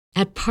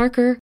At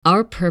Parker,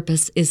 our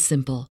purpose is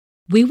simple.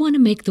 We want to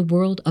make the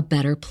world a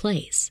better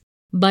place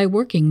by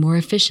working more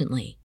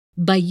efficiently,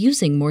 by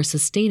using more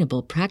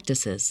sustainable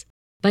practices,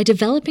 by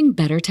developing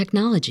better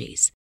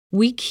technologies.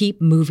 We keep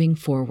moving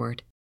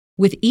forward.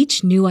 With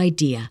each new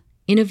idea,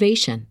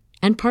 innovation,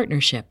 and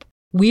partnership,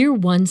 we're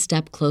one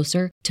step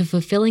closer to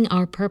fulfilling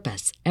our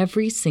purpose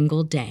every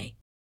single day.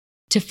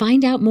 To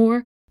find out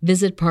more,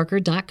 visit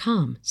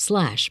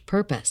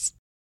parker.com/purpose.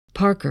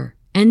 Parker,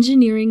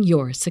 engineering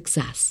your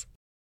success.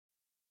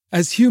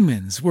 As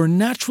humans, we're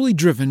naturally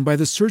driven by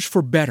the search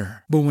for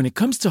better. But when it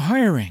comes to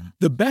hiring,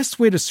 the best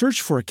way to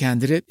search for a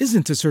candidate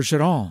isn't to search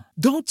at all.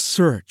 Don't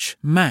search,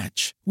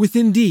 match with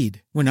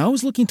Indeed. When I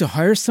was looking to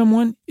hire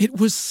someone, it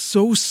was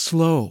so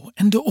slow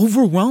and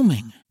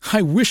overwhelming.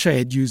 I wish I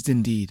had used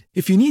Indeed.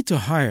 If you need to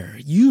hire,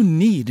 you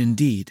need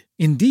Indeed.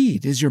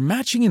 Indeed is your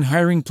matching and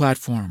hiring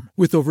platform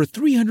with over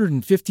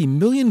 350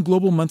 million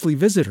global monthly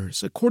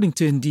visitors, according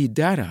to Indeed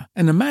data,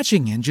 and a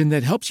matching engine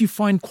that helps you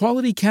find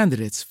quality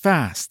candidates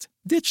fast.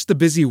 Ditch the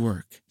busy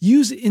work.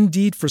 Use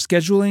Indeed for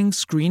scheduling,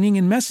 screening,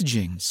 and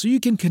messaging so you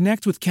can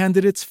connect with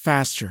candidates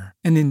faster.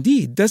 And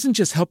Indeed doesn't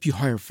just help you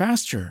hire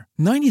faster.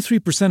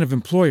 93% of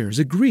employers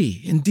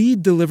agree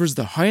Indeed delivers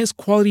the highest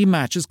quality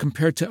matches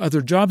compared to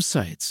other job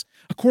sites,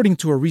 according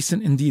to a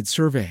recent Indeed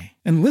survey.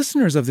 And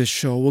listeners of this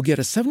show will get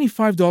a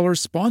 $75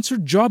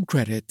 sponsored job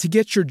credit to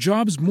get your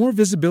jobs more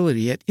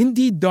visibility at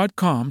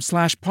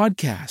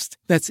Indeed.com/podcast.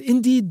 That's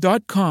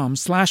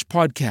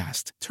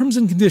Indeed.com/podcast. Terms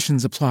and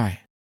conditions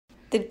apply.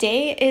 The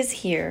day is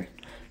here.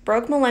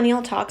 Broke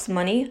Millennial Talks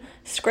Money,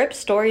 script,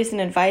 stories,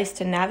 and advice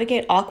to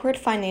navigate awkward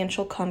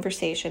financial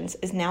conversations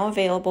is now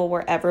available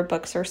wherever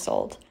books are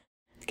sold.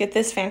 Get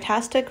this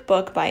fantastic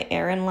book by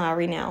Erin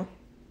Lowry now.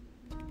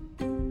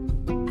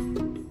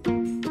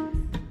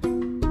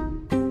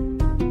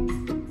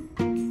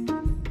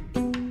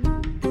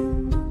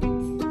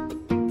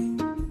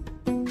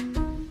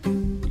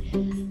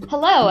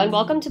 Hello, and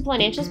welcome to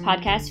Financials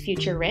Podcast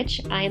Future Rich.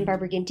 I am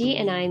Barbara Ginty,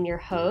 and I am your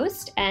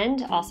host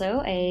and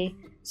also a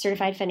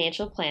certified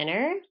financial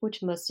planner,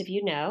 which most of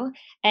you know.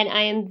 And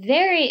I am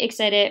very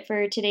excited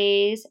for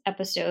today's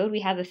episode. We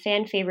have a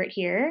fan favorite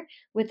here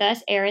with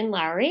us, Erin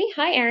Lowry.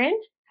 Hi,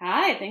 Erin.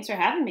 Hi, thanks for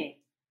having me.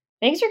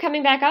 Thanks for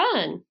coming back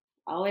on.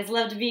 Always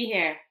love to be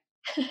here.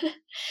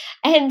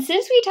 And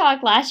since we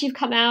talked last, you've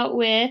come out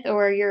with,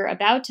 or you're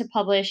about to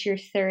publish your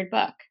third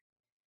book.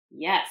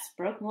 Yes,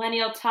 Broke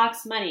Millennial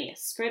Talks Money,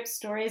 scripts,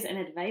 stories, and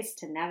advice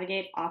to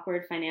navigate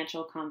awkward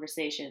financial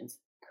conversations.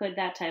 Could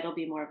that title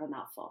be more of a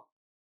mouthful?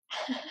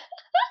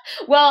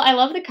 Well, I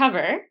love the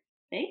cover.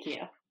 Thank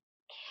you.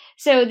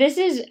 So this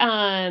is,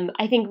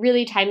 I think,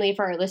 really timely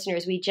for our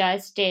listeners. We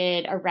just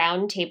did a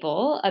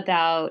roundtable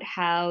about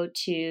how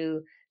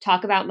to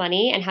talk about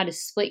money and how to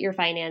split your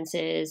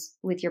finances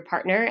with your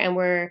partner. And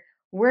we're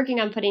working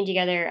on putting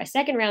together a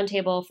second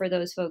roundtable for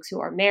those folks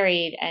who are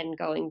married and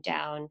going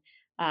down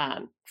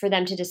for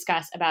them to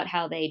discuss about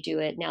how they do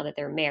it now that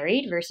they're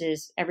married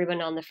versus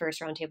everyone on the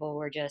first roundtable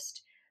were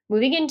just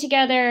moving in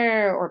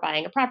together or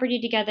buying a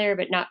property together,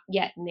 but not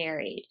yet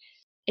married.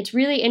 It's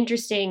really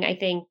interesting, I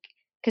think,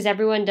 because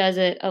everyone does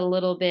it a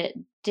little bit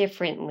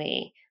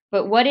differently.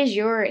 But what is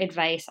your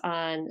advice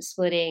on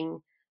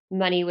splitting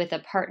money with a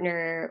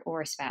partner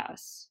or a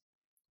spouse?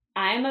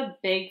 I'm a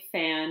big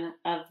fan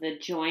of the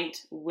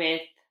joint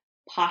with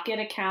pocket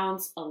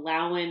accounts,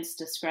 allowance,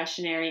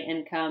 discretionary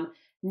income.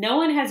 No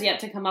one has yet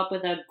to come up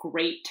with a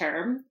great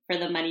term for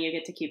the money you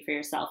get to keep for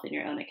yourself in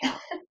your own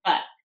account. But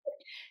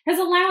because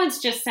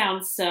allowance just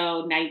sounds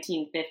so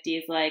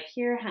 1950s, like,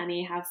 here,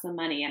 honey, have some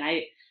money. And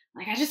I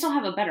just don't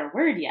have a better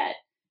word yet.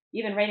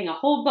 Even writing a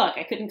whole book,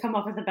 I couldn't come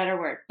up with a better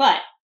word.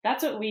 But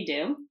that's what we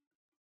do,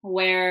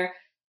 where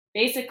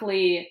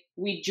basically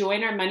we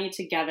join our money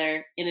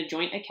together in a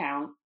joint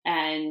account,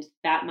 and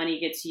that money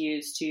gets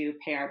used to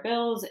pay our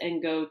bills and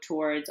go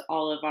towards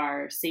all of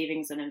our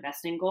savings and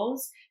investing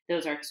goals.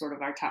 Those are sort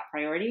of our top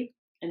priority.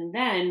 And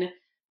then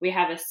we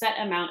have a set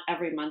amount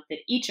every month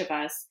that each of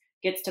us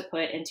gets to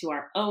put into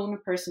our own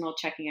personal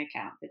checking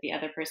account that the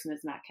other person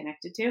is not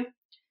connected to.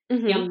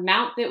 Mm-hmm. The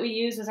amount that we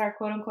use as our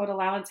quote unquote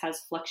allowance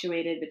has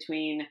fluctuated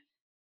between,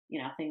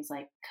 things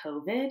like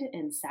COVID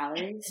and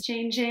salaries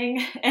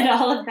changing and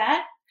all of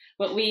that.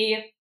 But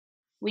we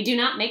do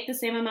not make the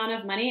same amount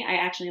of money. I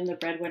actually am the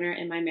breadwinner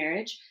in my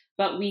marriage,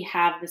 but we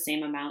have the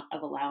same amount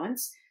of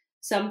allowance.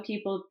 Some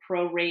people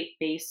prorate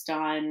based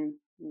on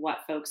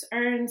what folks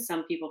earn.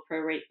 Some people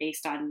prorate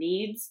based on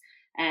needs.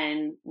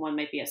 And one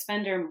might be a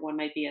spender, one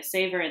might be a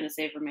saver, and the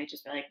saver might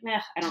just be like, meh,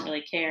 I don't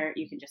really care.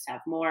 You can just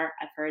have more.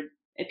 I've heard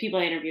people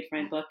I interviewed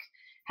for my book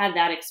had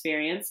that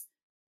experience.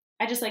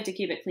 I just like to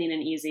keep it clean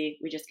and easy.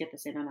 We just get the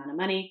same amount of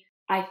money.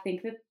 I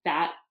think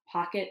that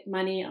pocket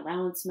money,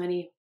 allowance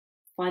money,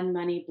 fun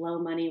money, blow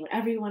money,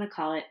 whatever you want to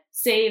call it,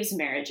 saves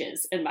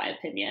marriages, in my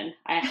opinion.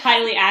 I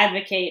highly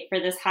advocate for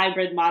this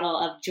hybrid model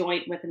of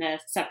joint within a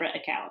separate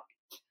account.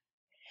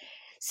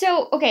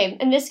 So, okay,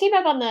 and this came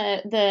up on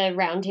the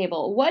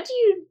roundtable. What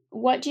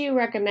do you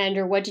recommend,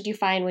 or what did you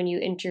find when you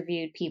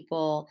interviewed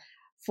people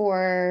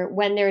for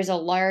when there's a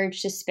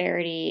large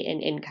disparity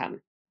in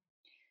income?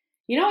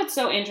 You know, it's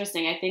so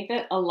interesting. I think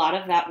that a lot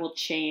of that will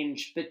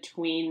change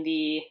between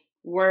the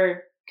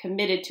we're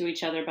committed to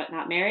each other but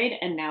not married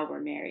and now we're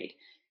married.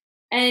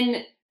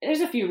 And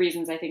there's a few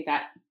reasons I think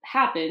that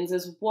happens.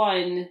 Is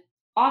one,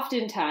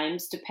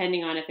 oftentimes,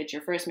 depending on if it's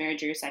your first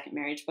marriage or your second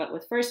marriage, but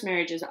with first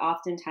marriages,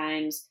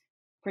 oftentimes,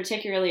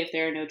 particularly if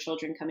there are no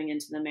children coming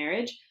into the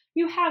marriage,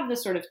 you have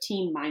this sort of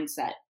team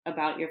mindset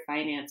about your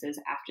finances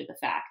after the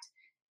fact.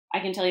 I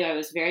can tell you I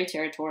was very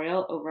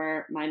territorial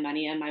over my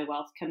money and my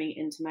wealth coming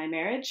into my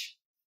marriage.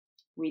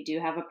 We do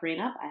have a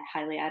prenup. I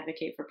highly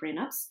advocate for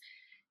prenups.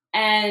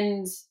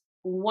 And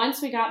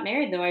once we got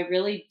married, though, I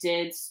really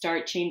did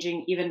start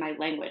changing even my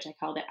language. I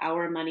called it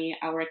our money,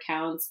 our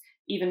accounts,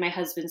 even my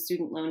husband's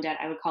student loan debt,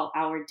 I would call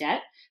our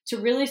debt, to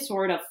really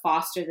sort of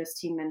foster this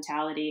team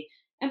mentality.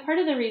 And part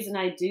of the reason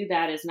I do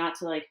that is not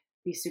to like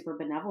be super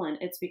benevolent.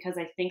 It's because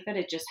I think that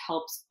it just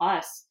helps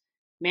us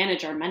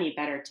manage our money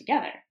better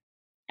together.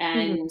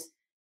 And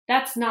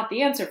that's not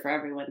the answer for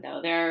everyone, though.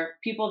 There are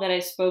people that I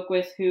spoke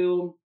with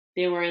who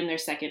they were in their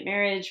second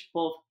marriage.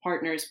 Both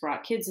partners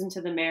brought kids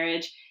into the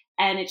marriage.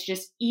 And it's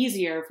just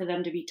easier for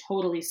them to be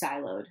totally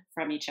siloed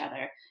from each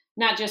other,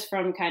 not just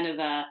from kind of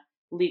a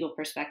legal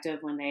perspective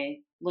when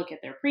they look at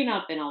their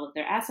prenup and all of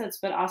their assets,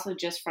 but also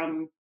just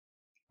from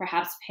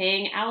perhaps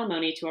paying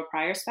alimony to a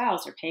prior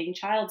spouse or paying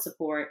child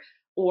support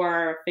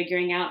or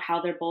figuring out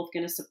how they're both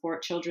going to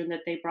support children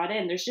that they brought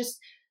in. There's just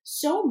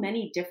so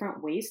many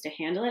different ways to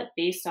handle it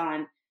based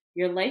on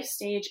your life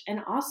stage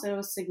and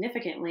also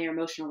significantly your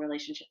emotional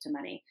relationship to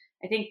money.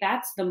 I think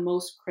that's the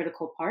most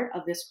critical part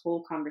of this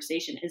whole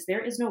conversation is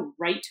there is no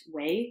right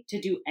way to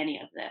do any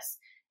of this.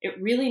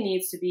 It really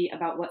needs to be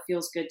about what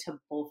feels good to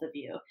both of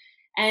you.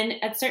 And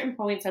at certain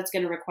points, that's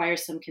going to require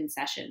some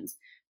concessions.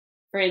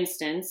 For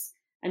instance,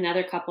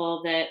 another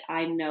couple that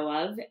I know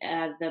of,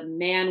 the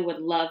man would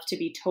love to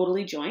be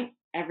totally joint,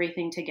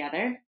 everything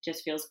together,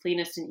 just feels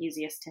cleanest and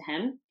easiest to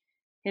him.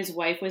 His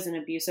wife was in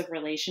an abusive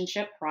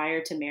relationship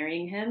prior to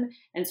marrying him.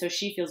 And so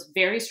she feels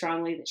very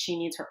strongly that she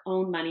needs her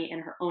own money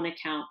and her own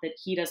account that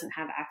he doesn't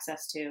have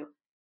access to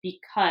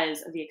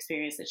because of the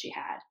experience that she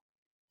had.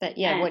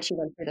 What she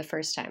went through the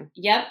first time.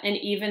 Yep. And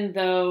even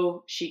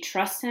though she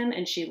trusts him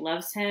and she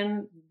loves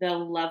him, the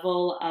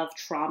level of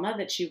trauma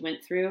that she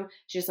went through,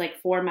 she's like,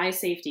 for my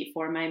safety,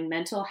 for my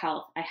mental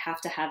health, I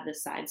have to have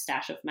this side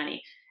stash of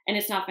money. And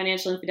it's not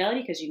financial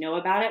infidelity because you know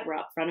about it. We're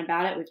upfront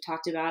about it. We've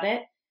talked about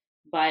it.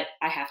 But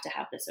I have to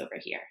have this over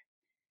here.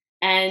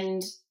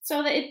 And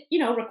so that it,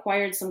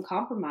 required some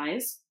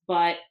compromise,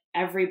 but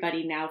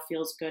everybody now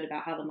feels good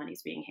about how the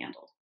money's being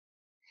handled.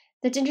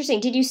 That's interesting.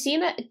 Did you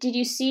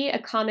see a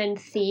common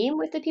theme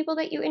with the people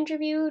that you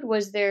interviewed?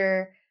 Was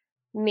there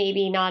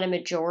maybe not a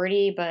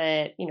majority,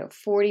 but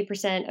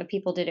 40% of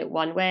people did it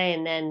one way,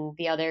 and then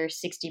the other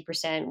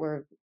 60%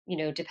 were,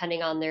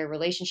 depending on their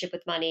relationship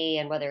with money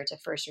and whether it's a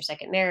first or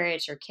second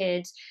marriage or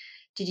kids.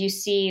 Did you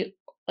see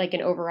like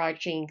an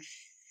overarching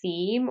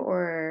theme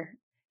or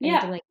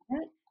anything like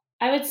that?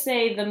 I would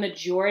say the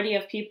majority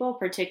of people,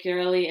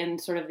 particularly in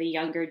sort of the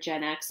younger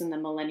Gen X and the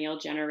millennial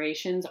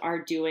generations,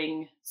 are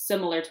doing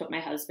similar to what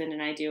my husband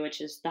and I do, which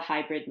is the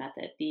hybrid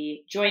method,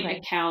 the joint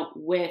account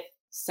with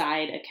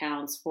side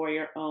accounts for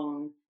your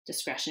own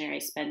discretionary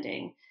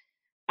spending.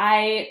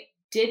 I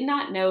did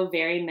not know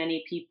very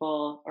many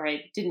people, or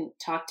I didn't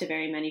talk to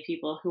very many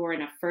people who were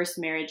in a first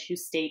marriage who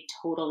stayed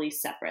totally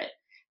separate.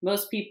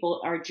 Most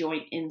people are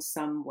joint in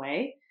some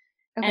way.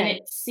 Okay. And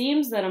it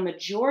seems that a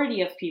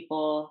majority of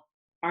people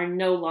are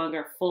no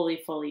longer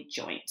fully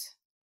joint.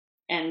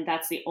 And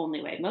that's the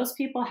only way. Most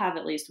people have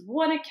at least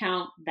one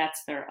account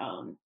that's their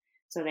own.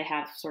 So they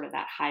have sort of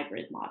that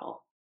hybrid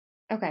model.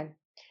 Okay.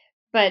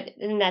 But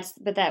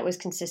that was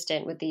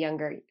consistent with the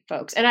younger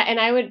folks. And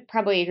I would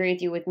probably agree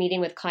with you with meeting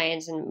with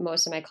clients, and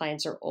most of my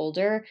clients are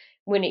older.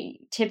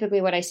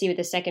 Typically what I see with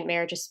the second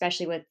marriage,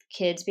 especially with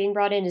kids being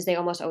brought in, is they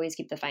almost always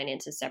keep the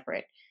finances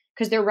separate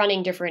because they're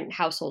running different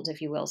households, if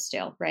you will,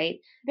 still, right?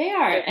 They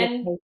are.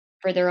 And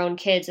for their own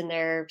kids, and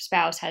their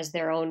spouse has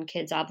their own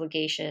kids'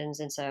 obligations.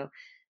 And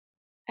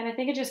I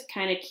think it just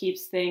kind of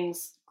keeps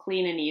things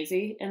clean and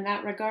easy in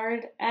that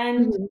regard.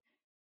 And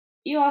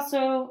you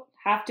also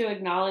have to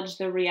acknowledge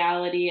the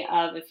reality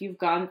of if you've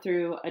gone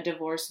through a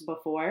divorce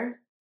before,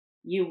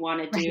 you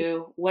want to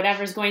do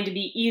whatever's going to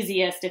be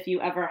easiest if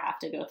you ever have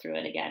to go through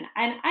it again.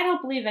 And I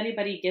don't believe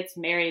anybody gets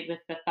married with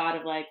the thought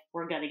of like,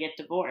 we're going to get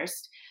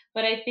divorced.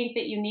 But I think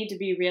that you need to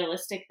be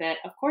realistic that,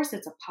 of course,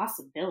 it's a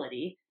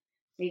possibility.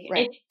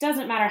 It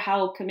doesn't matter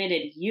how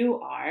committed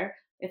you are.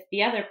 If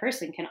the other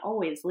person can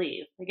always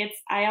leave.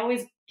 I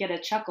always get a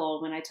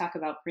chuckle when I talk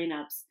about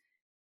prenups,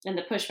 and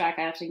the pushback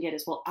I often get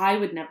is, well, I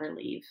would never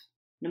leave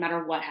no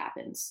matter what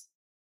happens.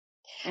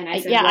 And I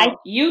said,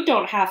 you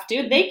don't have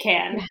to, they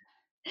can.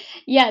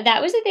 Yeah,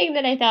 that was the thing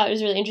that I thought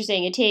was really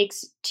interesting. It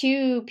takes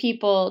two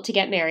people to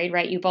get married,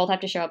 right? You both have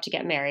to show up to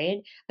get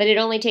married, but it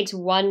only takes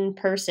one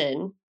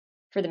person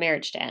for the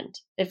marriage to end.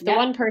 If the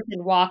one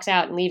person walks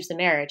out and leaves the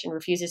marriage and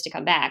refuses to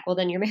come back, well,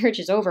 then your marriage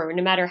is over,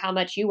 no matter how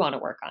much you want to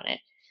work on it.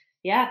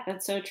 Yeah,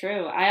 that's so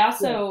true. I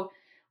also,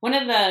 one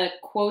of the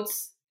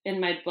quotes in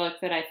my book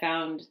that I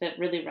found that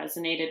really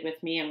resonated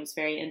with me and was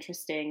very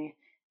interesting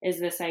is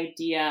this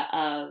idea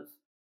of,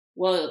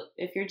 well,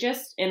 if you're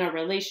just in a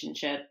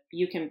relationship,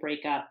 you can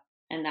break up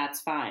and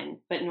that's fine.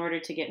 But in order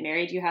to get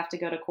married, you have to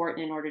go to court.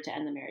 And in order to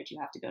end the marriage, you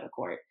have to go to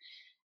court.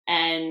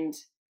 And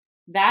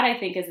that, I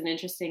think, is an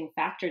interesting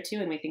factor, too,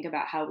 when we think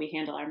about how we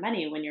handle our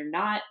money. When you're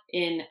not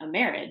in a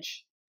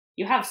marriage,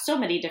 you have so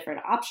many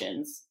different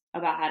options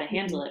about how to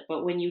handle it.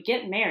 But when you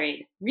get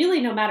married, really,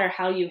 no matter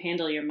how you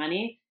handle your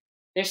money,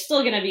 there's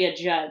still going to be a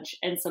judge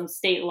and some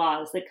state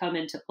laws that come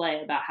into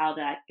play about how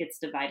that gets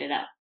divided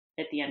up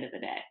at the end of the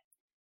day.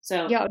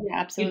 So yeah,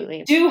 absolutely.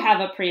 You do have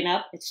a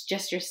prenup. It's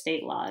just your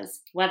state laws,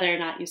 whether or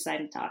not you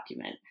sign the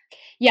document.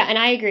 Yeah, and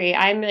I agree.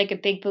 I'm like a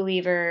big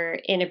believer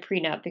in a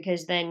prenup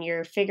because then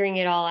you're figuring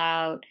it all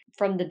out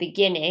from the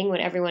beginning when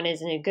everyone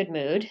is in a good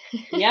mood.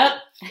 Yep.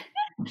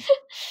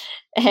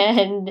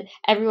 And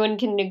everyone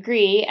can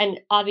agree. And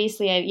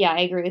obviously, I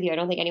agree with you. I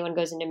don't think anyone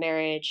goes into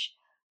marriage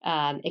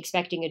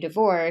expecting a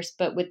divorce,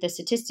 but with the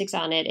statistics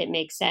on it, it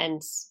makes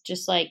sense.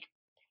 Just like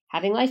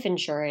having life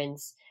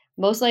insurance,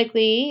 most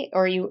likely,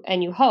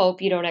 you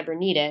hope you don't ever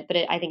need it, but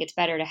I think it's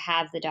better to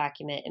have the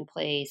document in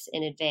place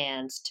in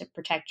advance to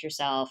protect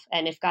yourself.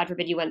 And if God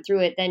forbid you went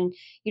through it, then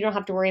you don't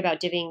have to worry about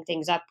divvying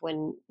things up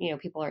when,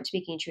 people aren't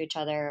speaking to each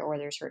other or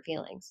there's hurt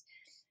feelings.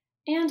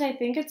 And I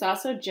think it's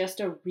also just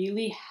a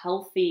really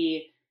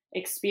healthy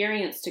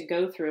experience to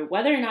go through.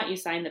 Whether or not you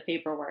sign the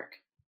paperwork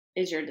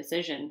is your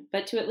decision,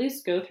 but to at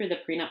least go through the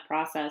prenup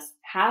process,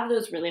 have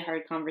those really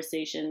hard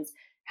conversations,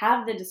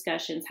 have the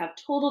discussions, have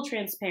total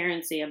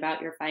transparency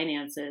about your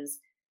finances.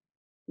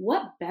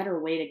 What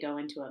better way to go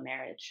into a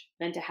marriage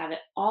than to have it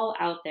all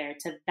out there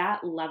to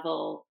that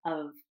level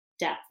of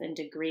depth and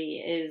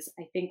degree is,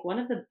 I think, one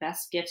of the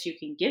best gifts you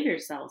can give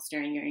yourselves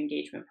during your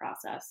engagement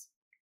process.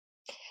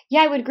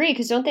 Yeah, I would agree.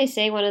 Because don't they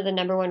say one of the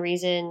number one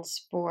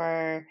reasons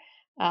for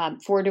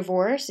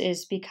divorce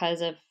is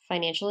because of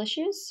financial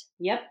issues?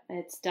 Yep,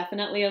 it's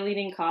definitely a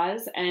leading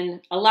cause.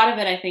 And a lot of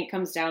it, I think,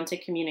 comes down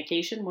to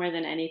communication more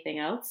than anything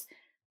else.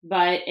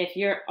 But if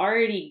you're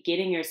already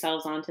getting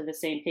yourselves onto the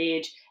same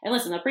page, and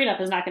listen, the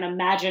prenup is not going to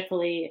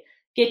magically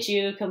get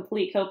you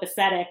complete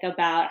copacetic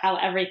about how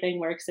everything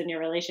works in your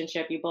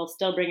relationship. You both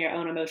still bring your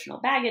own emotional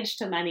baggage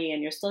to money,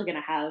 and you're still going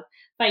to have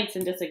fights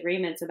and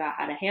disagreements about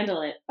how to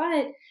handle it.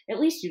 But at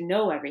least you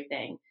know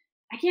everything.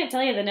 I can't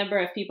tell you the number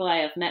of people I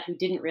have met who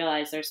didn't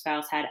realize their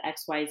spouse had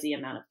XYZ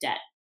amount of debt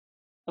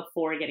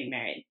before getting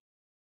married.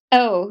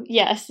 Oh,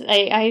 yes.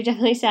 I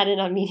definitely sat in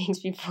on meetings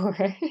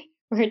before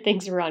where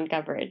things were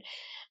uncovered.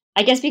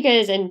 I guess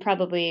because, and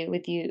probably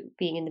with you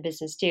being in the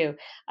business too,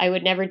 I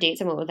would never date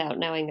someone without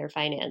knowing their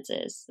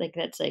finances. Like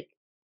that's like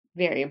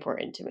very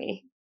important to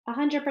me.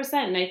 100%.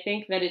 And I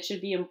think that it should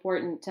be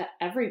important to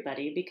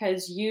everybody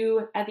because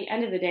you, at the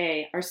end of the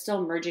day, are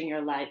still merging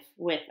your life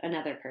with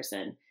another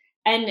person.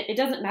 And it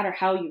doesn't matter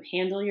how you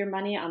handle your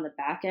money on the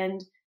back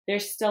end,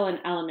 there's still an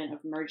element of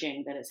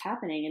merging that is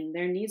happening. And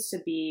there needs to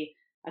be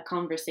a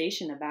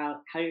conversation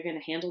about how you're going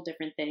to handle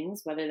different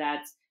things, whether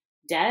that's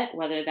debt,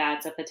 whether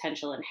that's a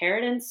potential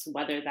inheritance,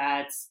 whether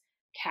that's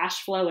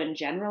cash flow in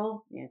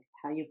general,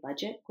 how you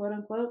budget, quote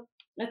unquote.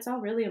 That's all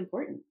really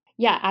important.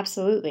 Yeah,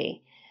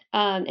 absolutely.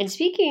 And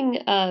speaking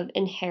of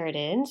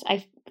inheritance,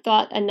 I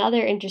thought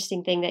another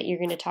interesting thing that you're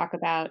going to talk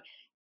about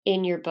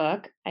in your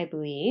book, I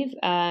believe,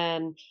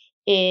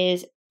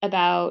 is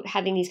about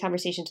having these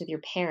conversations with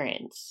your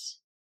parents.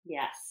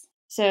 Yes.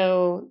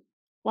 So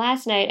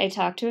last night I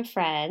talked to a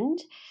friend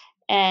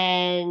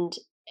and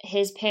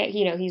his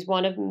he's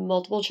one of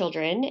multiple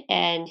children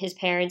and his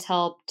parents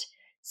helped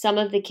some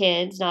of the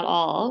kids, not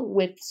all,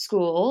 with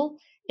school.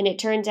 And it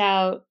turns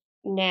out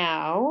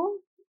now,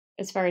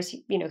 as far as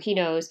he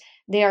knows,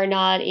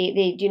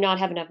 they do not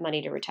have enough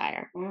money to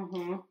retire.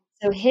 Mm-hmm.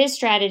 So his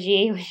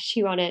strategy, which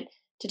he wanted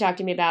to talk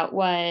to me about,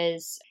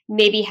 was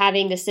maybe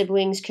having the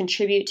siblings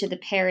contribute to the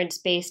parents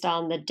based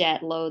on the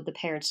debt load the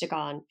parents took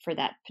on for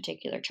that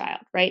particular child,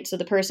 right? So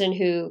the person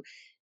who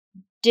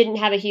didn't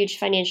have a huge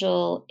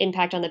financial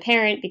impact on the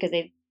parent because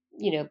they,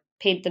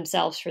 paid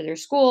themselves for their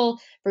school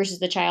versus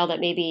the child that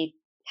maybe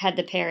had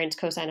the parents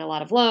co-sign a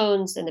lot of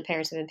loans and the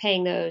parents have been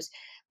paying those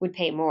would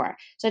pay more.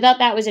 So I thought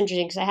that was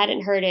interesting because I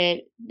hadn't heard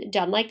it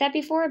done like that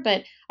before,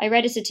 but I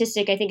read a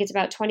statistic. I think it's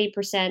about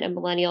 20% of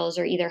millennials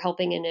are either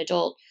helping an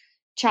adult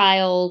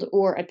child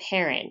or a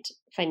parent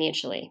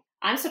financially.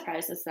 I'm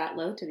surprised it's that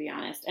low, to be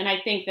honest. And I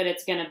think that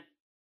it's going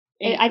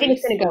to I think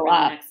it's going to go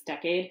up next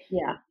decade.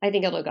 Yeah, I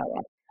think it'll go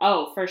up.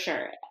 Oh, for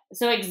sure.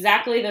 So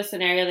exactly the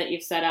scenario that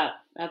you've set up,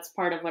 that's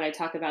part of what I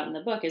talk about in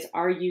the book is,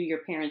 are you your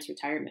parents'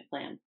 retirement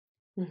plan?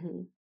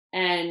 Mm-hmm.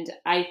 And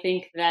I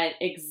think that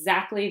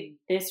exactly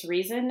this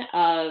reason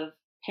of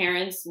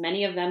parents,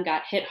 many of them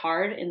got hit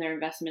hard in their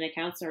investment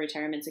accounts, their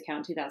retirement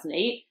account in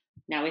 2008.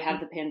 Now we have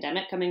the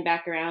pandemic coming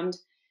back around,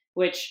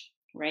 which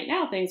right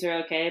now things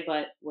are okay,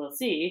 but we'll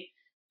see.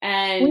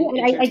 And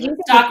I do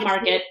the stock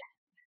market.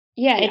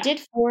 Yeah, it did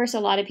force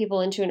a lot of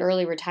people into an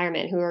early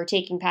retirement who are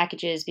taking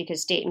packages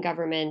because state and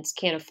governments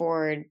can't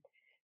afford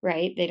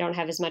right? They don't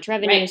have as much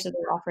revenue, Right. so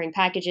they're offering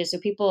packages. So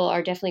people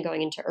are definitely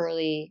going into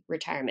early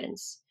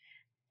retirements.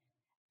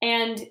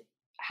 And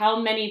how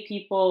many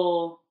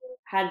people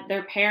had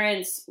their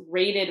parents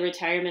rated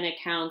retirement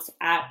accounts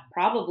at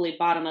probably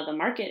bottom of the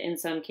market in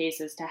some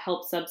cases to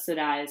help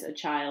subsidize a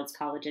child's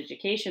college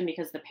education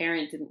because the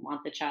parent didn't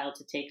want the child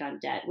to take on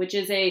debt, which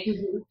is a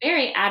Mhm.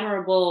 very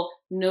admirable,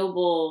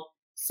 noble,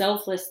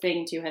 selfless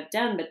thing to have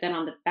done. But then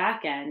on the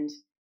back end,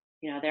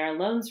 there are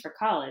loans for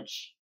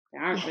college.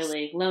 There aren't Yes.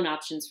 really loan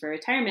options for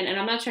retirement. And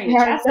I'm not trying to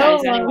There are no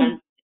chastise loan.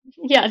 anyone.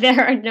 Yeah,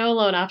 there are no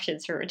loan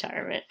options for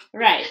retirement.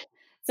 Right.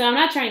 So I'm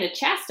not trying to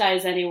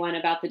chastise anyone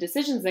about the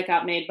decisions that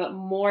got made, but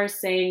more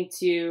saying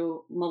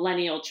to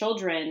millennial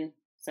children,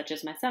 such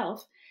as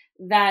myself,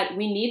 that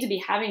we need to be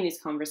having these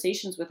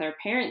conversations with our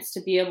parents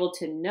to be able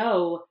to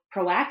know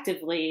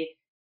proactively,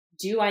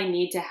 do I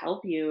need to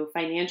help you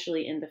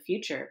financially in the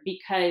future?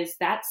 Because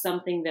that's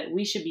something that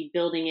we should be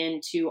building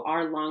into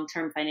our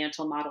long-term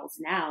financial models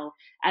now,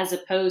 as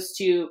opposed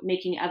to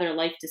making other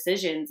life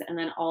decisions and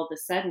then all of a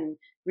sudden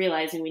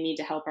realizing we need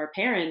to help our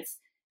parents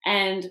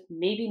and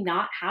maybe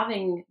not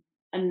having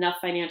enough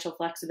financial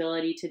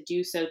flexibility to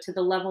do so to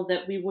the level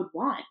that we would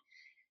want.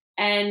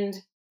 And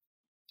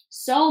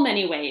so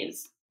many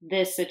ways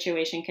this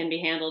situation can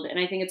be handled. And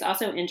I think it's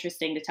also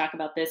interesting to talk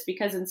about this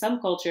because in some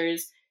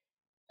cultures,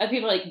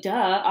 people are like,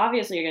 duh,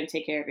 obviously you're going to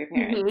take care of your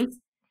parents. Mhm.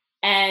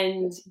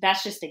 And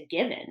that's just a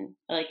given.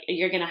 Like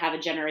you're going to have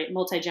a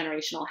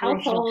multi-generational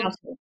household.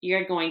 Household.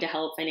 You're going to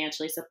help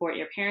financially support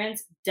your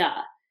parents.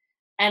 Duh.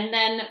 And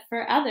then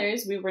for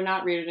others, we were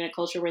not rooted in a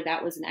culture where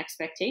that was an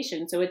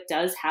expectation. So it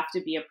does have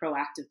to be a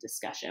proactive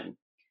discussion.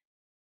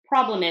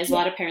 Problem is, a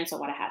lot of parents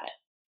don't want to have it.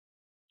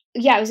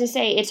 Yeah, I was gonna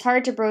say it's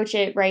hard to broach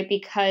it, right?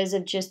 Because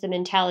of just the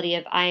mentality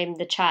of I'm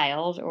the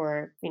child,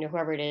 or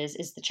whoever it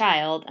is the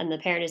child, and the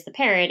parent is the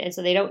parent, and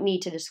so they don't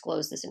need to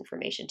disclose this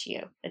information to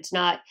you. It's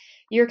not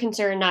your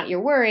concern, not your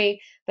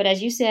worry. But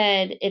as you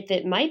said, if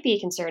it might be a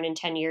concern in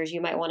 10 years, you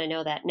might want to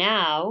know that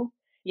now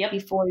Yep.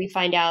 before you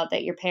find out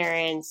that your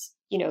parents,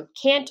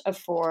 can't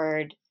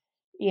afford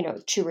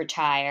to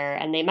retire,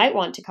 and they might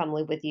want to come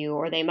live with you,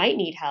 or they might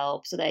need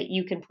help, so that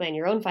you can plan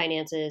your own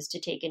finances to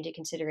take into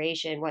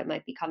consideration what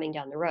might be coming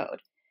down the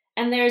road.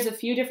 And there's a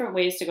few different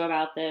ways to go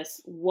about this.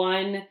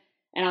 One,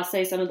 and I'll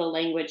say some of the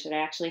language that I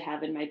actually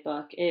have in my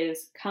book,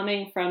 is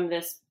coming from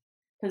this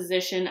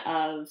position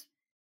of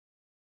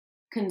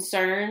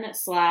concern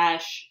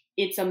 /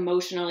 it's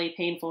emotionally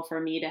painful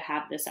for me to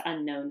have this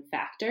unknown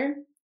factor.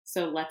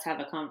 So let's have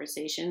a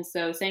conversation.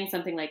 So saying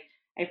something like,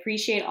 I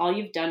appreciate all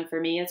you've done for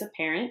me as a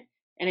parent,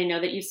 and I know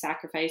that you've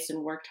sacrificed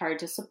and worked hard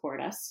to support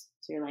us.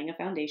 So you're laying a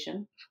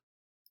foundation.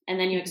 And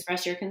then you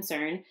express your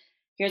concern.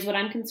 Here's what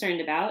I'm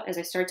concerned about. As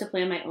I start to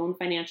plan my own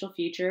financial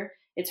future,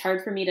 it's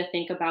hard for me to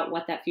think about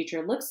what that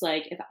future looks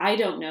like if I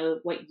don't know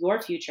what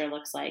your future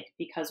looks like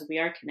because we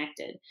are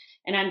connected.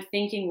 And I'm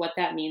thinking what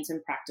that means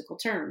in practical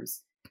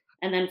terms.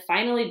 And then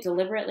finally,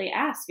 deliberately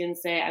ask and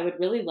say, I would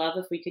really love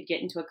if we could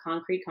get into a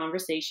concrete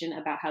conversation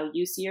about how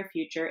you see your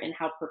future and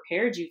how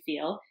prepared you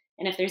feel.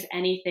 And if there's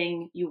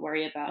anything you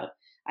worry about,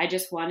 I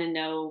just want you to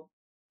know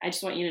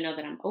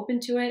that I'm open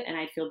to it, and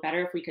I'd feel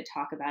better if we could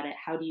talk about it.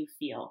 How do you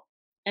feel?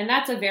 And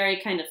that's a very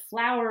kind of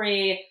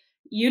flowery,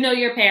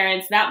 your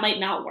parents, that might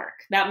not work.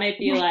 That might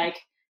be like,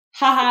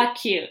 haha,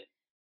 cute.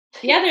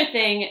 The other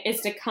thing is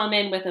to come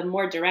in with a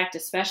more direct,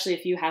 especially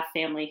if you have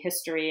family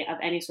history of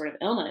any sort of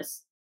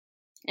illness,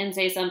 and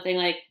say something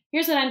like,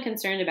 here's what I'm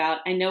concerned about.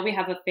 I know we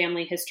have a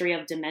family history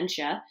of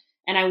dementia,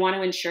 and I want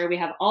to ensure we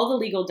have all the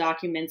legal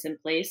documents in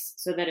place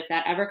so that if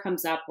that ever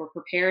comes up, we're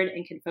prepared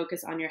and can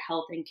focus on your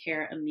health and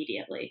care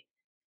immediately.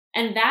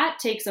 And that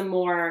takes a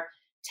more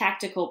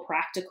tactical,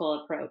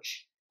 practical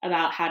approach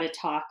about how to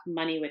talk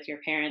money with your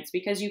parents,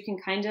 because you can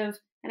kind of,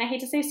 and I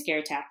hate to say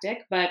scare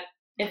tactic, but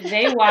if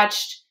they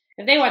watched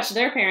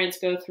their parents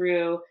go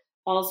through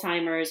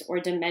Alzheimer's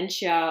or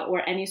dementia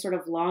or any sort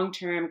of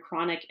long-term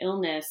chronic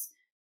illness,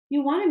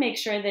 you want to make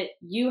sure that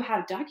you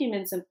have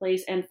documents in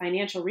place and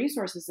financial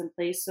resources in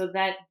place so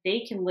that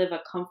they can live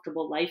a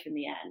comfortable life in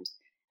the end,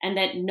 and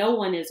that no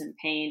one is in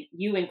pain,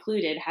 you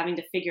included, having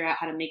to figure out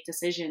how to make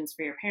decisions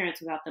for your parents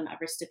without them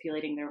ever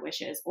stipulating their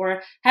wishes,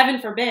 or heaven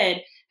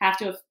forbid, have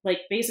to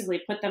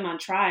basically put them on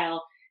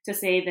trial to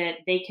say that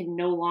they can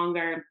no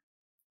longer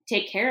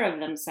take care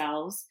of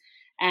themselves.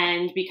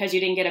 And because you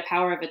didn't get a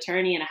power of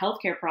attorney and a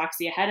healthcare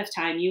proxy ahead of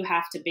time, you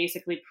have to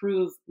basically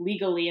prove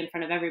legally in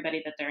front of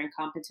everybody that they're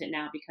incompetent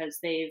now because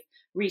they've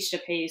reached a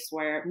pace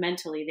where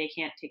mentally they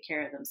can't take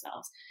care of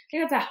themselves. I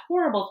think that's a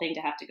horrible thing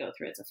to have to go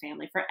through as a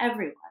family for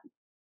everyone.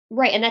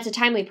 Right. And that's a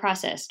timely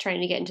process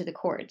trying to get into the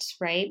courts,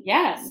 right?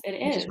 Yes, it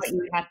is. Which is what you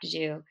would have to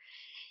do.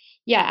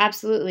 Yeah,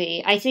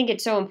 absolutely. I think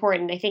it's so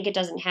important. I think it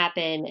doesn't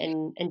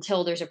happen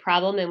until there's a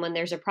problem. And when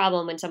there's a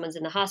problem, when someone's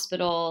in the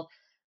hospital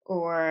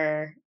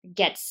or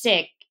gets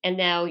sick, and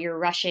now you're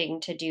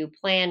rushing to do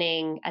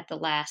planning at the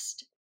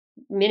last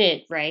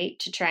minute, right?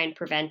 To try and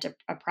prevent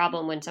a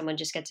problem when someone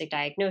just gets a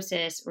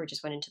diagnosis or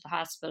just went into the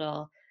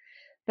hospital.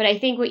 But I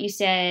think what you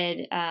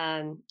said,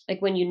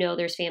 like when you know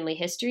there's family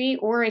history,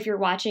 or if you're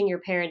watching your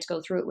parents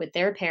go through it with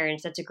their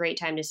parents, that's a great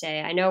time to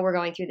say, I know we're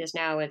going through this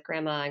now with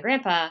grandma and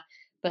grandpa,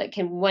 but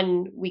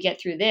when we get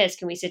through this,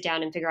 can we sit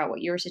down and figure out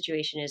what your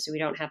situation is so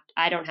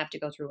I don't have to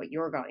go through what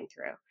you're going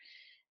through.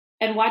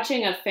 And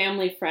watching a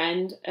family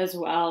friend as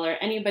well, or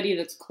anybody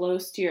that's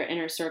close to your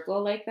inner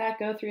circle like that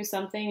go through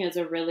something, is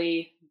a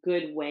really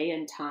good way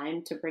and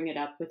time to bring it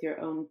up with your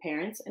own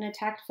parents in a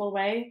tactful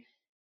way.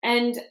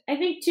 And I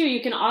think too,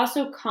 you can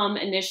also come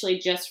initially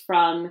just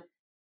from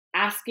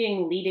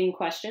asking leading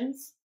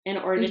questions in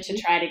order to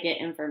try to get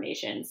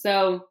information.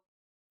 So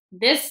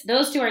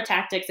those two are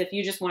tactics if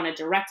you just want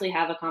to directly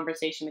have a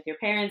conversation with your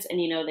parents, and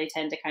they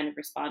tend to kind of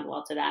respond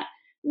well to that.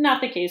 Not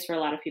the case for a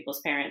lot of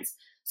people's parents.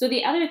 So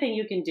the other thing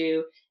you can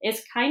do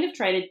is kind of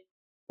try to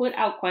put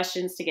out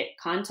questions to get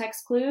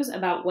context clues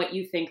about what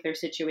you think their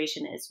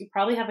situation is. You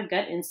probably have a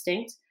gut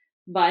instinct,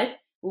 but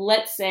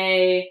let's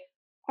say,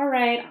 all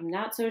right, I'm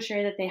not so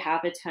sure that they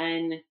have a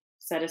ton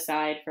set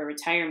aside for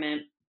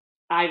retirement.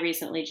 I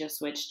recently just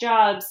switched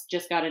jobs,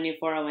 just got a new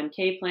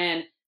 401k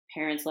plan.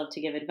 Parents love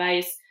to give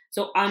advice.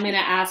 So I'm going to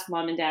ask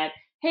mom and dad,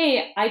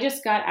 hey, I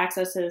just got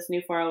access to this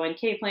new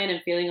 401k plan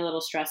and feeling a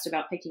little stressed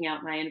about picking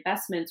out my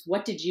investments.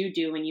 What did you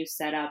do when you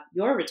set up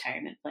your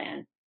retirement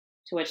plan?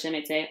 To which they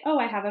might say, oh,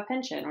 I have a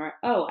pension, or,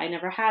 oh, I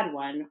never had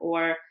one,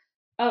 or,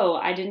 oh,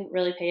 I didn't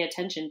really pay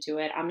attention to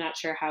it. I'm not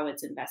sure how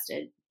it's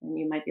invested. And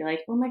you might be like,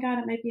 oh my God,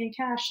 it might be in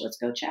cash. Let's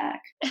go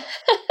check.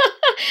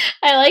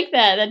 I like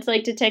that. That's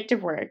like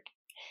detective work.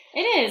 It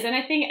is. And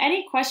I think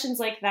any questions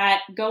like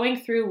that, going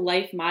through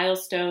life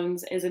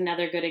milestones is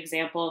another good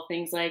example.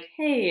 Things like,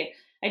 hey,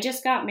 I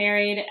just got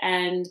married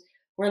and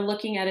we're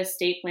looking at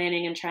estate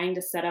planning and trying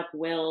to set up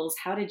wills.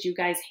 How did you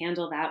guys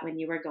handle that when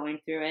you were going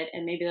through it?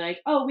 And maybe like,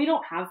 oh, we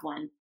don't have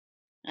one.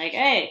 Like,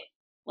 hey,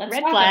 let's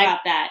talk about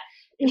that.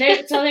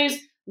 So there's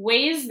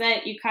ways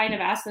that you kind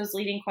of ask those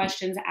leading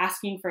questions,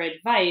 asking for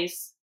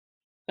advice,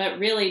 but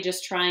really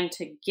just trying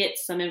to get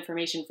some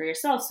information for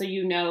yourself so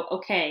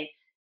okay,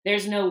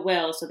 there's no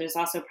will, so there's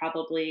also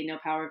probably no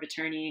power of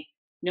attorney,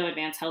 no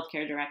advanced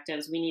healthcare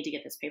directives. We need to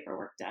get this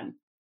paperwork done.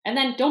 And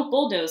then don't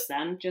bulldoze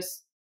them.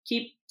 Just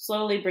keep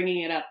slowly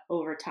bringing it up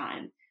over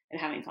time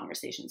and having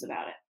conversations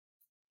about it.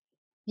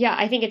 Yeah,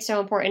 I think it's so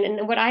important.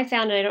 And what I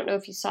found, and I don't know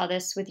if you saw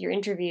this with your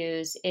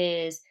interviews,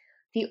 is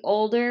the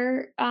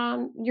older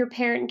your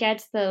parent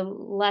gets, the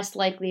less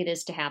likely it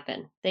is to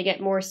happen. They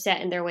get more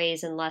set in their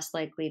ways and less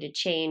likely to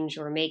change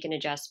or make an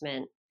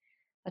adjustment.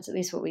 That's at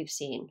least what we've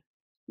seen.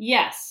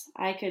 Yes,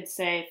 I could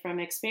say from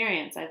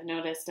experience, I've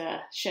noticed a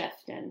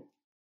shift in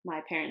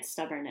my parents'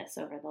 stubbornness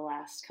over the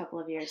last couple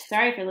of years.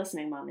 Sorry for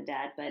listening, Mom and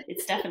Dad, but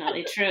it's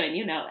definitely true, and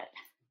you know it.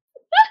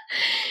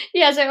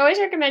 Yeah, so I always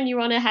recommend you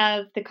want to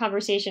have the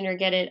conversation or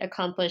get it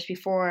accomplished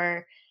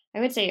before, I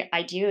would say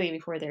ideally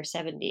before they're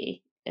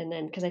 70. And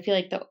then, because I feel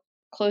like the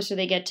closer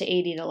they get to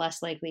 80, the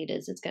less likely it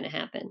is it's going to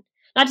happen.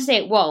 Not to say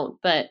it won't,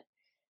 but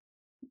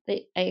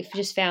I've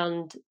just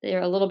found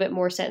they're a little bit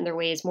more set in their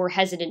ways, more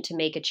hesitant to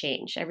make a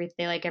change.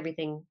 They like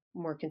everything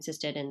more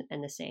consistent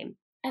and the same.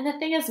 And the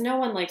thing is, no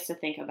one likes to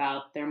think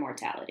about their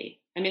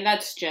mortality. I mean,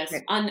 that's just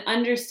an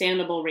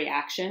understandable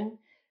reaction.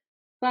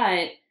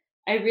 But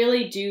I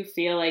really do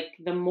feel like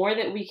the more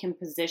that we can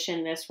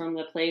position this from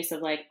the place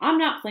of like, I'm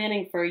not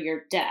planning for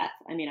your death.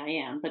 I mean,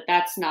 I am, but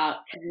that's not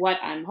what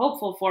I'm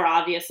hopeful for.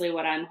 Obviously,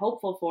 what I'm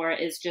hopeful for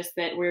is just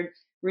that we're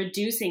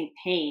reducing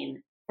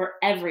pain for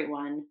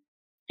everyone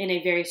in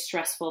a very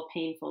stressful,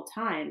 painful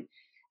time.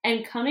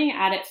 And coming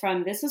at it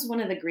from, this is one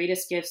of the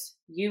greatest gifts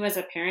you as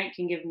a parent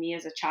can give me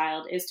as a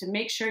child, is to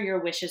make sure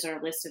your wishes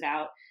are listed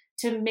out,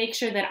 to make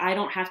sure that I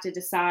don't have to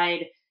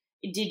decide,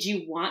 did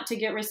you want to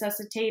get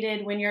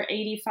resuscitated when you're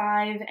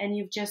 85 and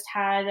you've just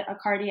had a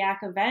cardiac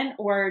event,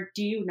 or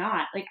do you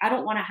not? Like, I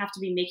don't want to have to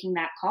be making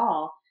that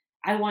call.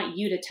 I want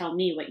you to tell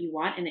me what you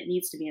want, and it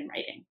needs to be in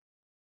writing.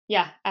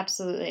 Yeah,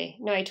 absolutely.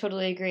 No, I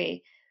totally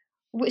agree.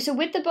 So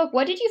with the book,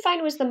 what did you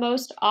find was the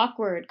most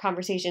awkward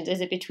conversations? Is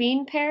it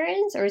between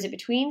parents, or is it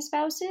between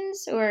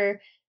spouses,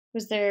 or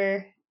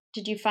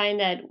did you find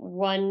that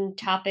one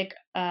topic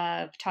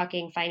of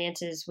talking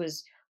finances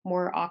was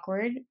more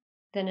awkward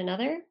than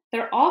another?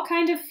 They're all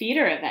kind of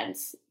feeder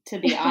events, to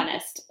be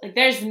honest. Like,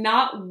 there's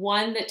not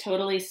one that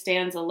totally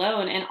stands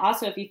alone. And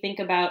also, if you think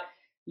about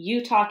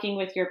you talking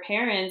with your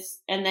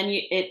parents, and then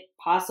it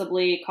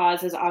possibly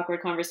causes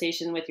awkward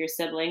conversation with your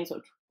siblings,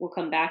 which we'll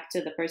come back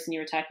to the person you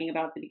were talking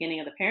about at the beginning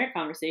of the parent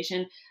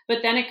conversation. But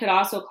then it could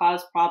also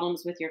cause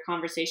problems with your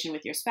conversation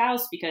with your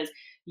spouse, because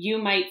you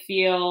might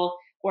feel,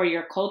 or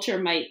your culture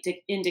might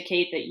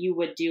indicate that you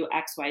would do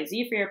X, Y,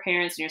 Z for your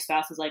parents, and your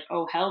spouse is like,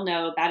 oh, hell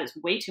no, that is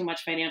way too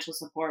much financial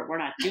support. We're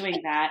not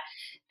doing that.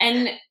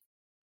 And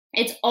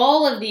it's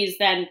all of these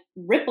then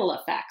ripple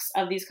effects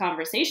of these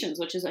conversations,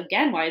 which is,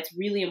 again, why it's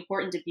really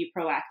important to be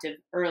proactive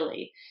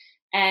early.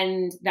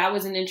 And that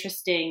was an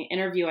interesting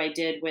interview I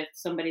did with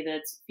somebody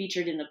that's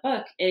featured in the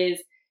book.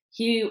 Is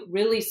he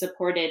really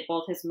supported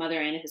both his mother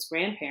and his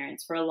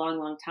grandparents for a long,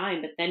 long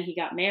time. But then he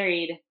got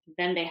married,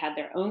 then they had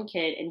their own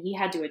kid, and he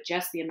had to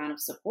adjust the amount of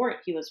support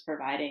he was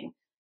providing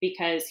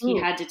because he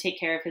had to take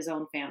care of his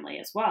own family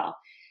as well.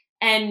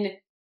 And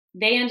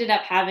they ended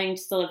up having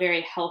still a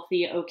very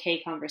healthy, okay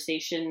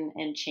conversation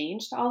and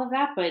changed all of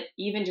that. But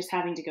even just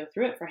having to go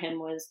through it for him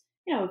was,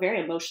 a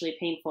very emotionally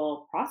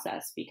painful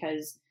process,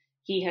 because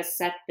he has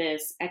set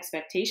this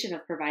expectation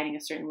of providing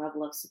a certain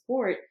level of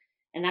support,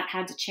 and that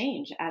had to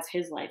change as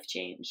his life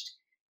changed.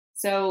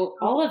 So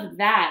all of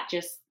that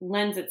just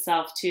lends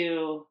itself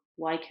to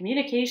why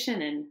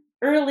communication and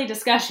early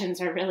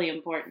discussions are really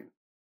important.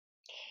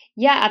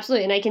 Yeah,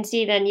 absolutely. And I can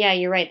see then, yeah,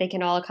 you're right. They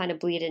can all kind of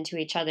bleed into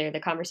each other. The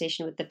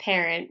conversation with the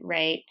parent,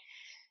 right?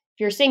 If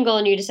you're single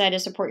and you decide to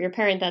support your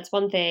parent, that's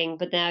one thing.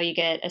 But now you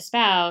get a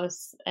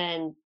spouse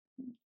and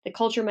the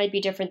culture might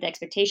be different. The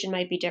expectation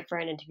might be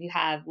different. And if you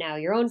have now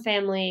your own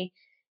family,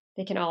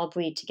 they can all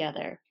bleed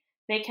together.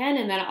 They can.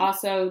 And then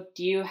also,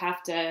 do you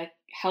have to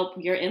help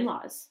your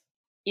in-laws?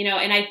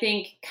 And I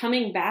think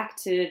coming back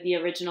to the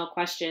original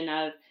question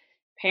of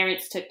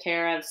parents took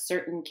care of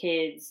certain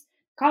kids'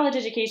 college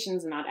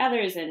educations and not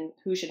others, and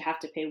who should have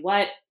to pay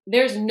what,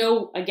 there's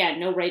no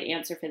right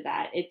answer for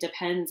that. It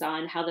depends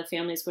on how the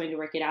family is going to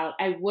work it out.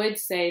 I would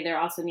say there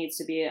also needs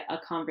to be a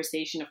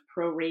conversation of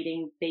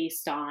prorating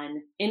based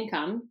on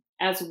income,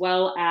 as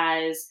well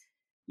as,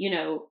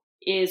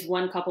 is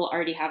one couple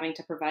already having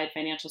to provide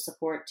financial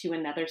support to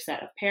another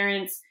set of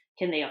parents?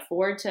 Can they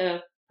afford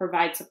to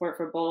provide support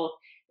for both?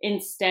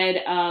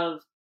 Instead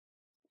of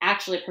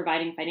actually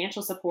providing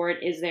financial support,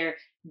 is there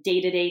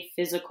day-to-day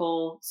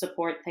physical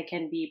support that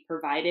can be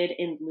provided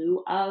in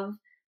lieu of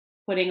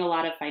putting a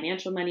lot of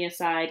financial money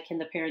aside? Can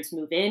the parents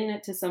move in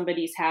to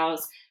somebody's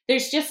house?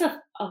 There's just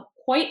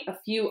quite a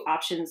few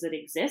options that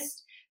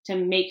exist to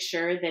make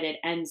sure that it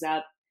ends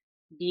up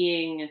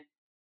being,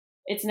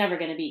 it's never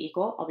going to be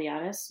equal, I'll be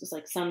honest. It's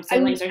like some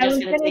siblings are just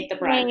going to take the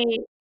brunt.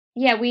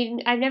 Yeah,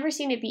 I've never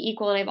seen it be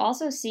equal. And I've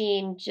also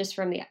seen, just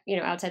from the,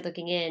 outside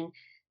looking in,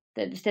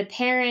 that if the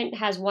parent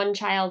has one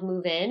child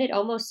move in, it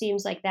almost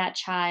seems like that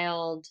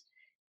child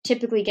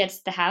typically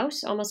gets the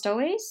house almost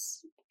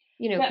always,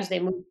 because they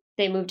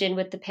moved in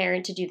with the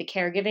parent to do the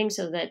caregiving,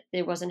 so that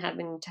they wasn't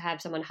having to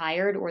have someone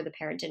hired, or the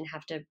parent didn't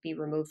have to be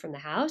removed from the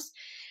house.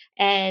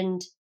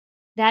 And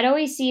that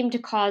always seemed to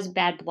cause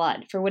bad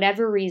blood for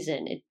whatever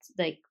reason. It's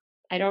like,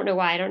 I don't know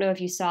why. I don't know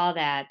if you saw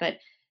that, but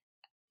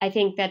I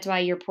think that's why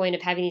your point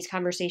of having these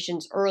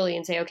conversations early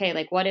and say, okay,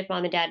 like, what if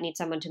mom and dad need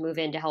someone to move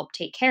in to help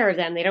take care of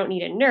them? They don't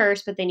need a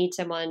nurse, but they need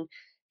someone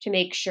to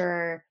make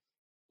sure,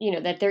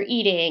 that they're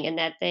eating and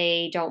that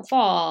they don't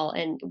fall.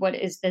 And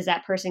is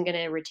that person going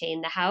to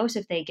retain the house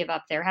if they give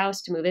up their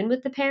house to move in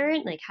with the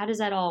parent? Like, how does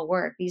that all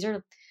work?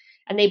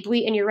 And they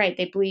bleed, and you're right,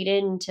 they bleed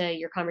into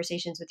your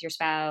conversations with your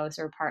spouse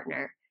or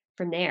partner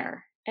from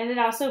there. And it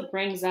also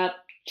brings up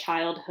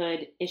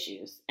childhood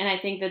issues. And I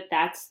think that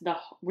that's the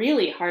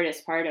really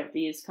hardest part of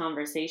these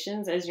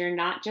conversations, is you're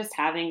not just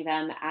having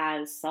them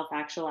as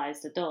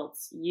self-actualized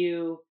adults.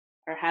 You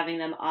are having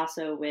them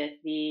also with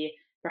the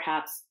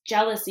perhaps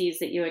jealousies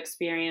that you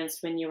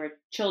experienced when you were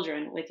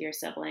children with your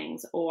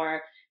siblings,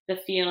 or the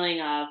feeling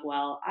of,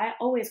 well, I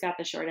always got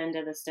the short end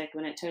of the stick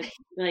when it took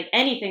like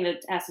anything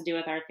that has to do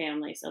with our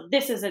family. So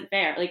this isn't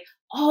fair. Like,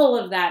 all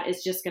of that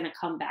is just going to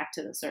come back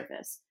to the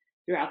surface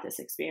throughout this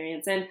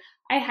experience. And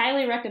I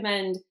highly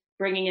recommend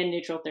bringing in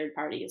neutral third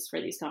parties for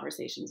these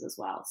conversations as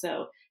well.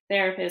 So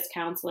therapists,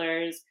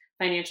 counselors,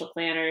 financial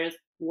planners,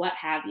 what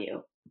have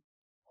you.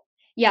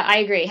 Yeah, I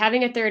agree.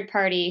 Having a third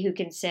party who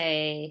can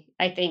say,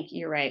 I think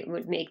you're right,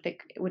 would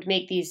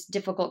make these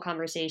difficult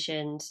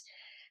conversations,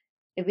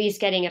 at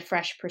least getting a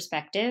fresh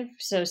perspective.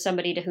 So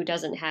somebody who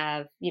doesn't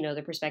have,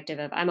 the perspective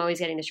of, I'm always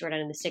getting the short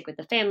end of the stick with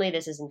the family,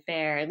 this isn't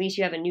fair. At least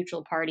you have a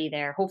neutral party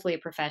there, hopefully a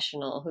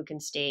professional who can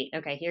state,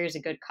 okay, here's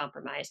a good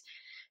compromise.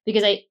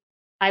 Because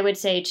I would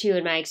say too,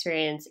 in my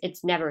experience,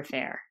 it's never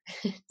fair.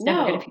 It's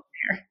never going to be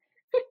fair.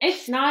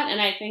 It's not. And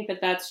I think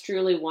that that's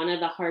truly one of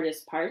the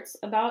hardest parts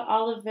about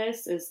all of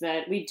this, is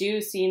that we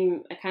do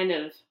seem a kind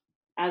of,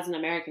 as an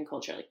American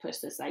culture, like push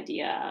this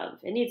idea of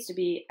it needs to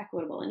be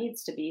equitable, it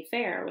needs to be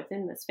fair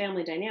within this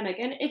family dynamic.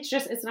 And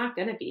it's not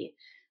going to be.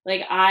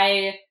 Like,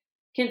 I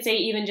can say,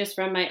 even just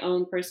from my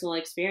own personal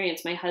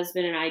experience, my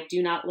husband and I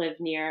do not live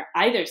near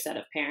either set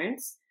of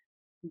parents.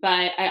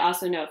 But I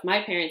also know if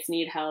my parents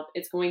need help,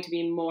 it's going to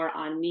be more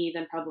on me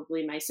than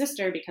probably my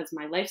sister, because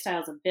my lifestyle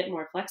is a bit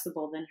more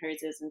flexible than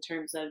hers is in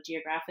terms of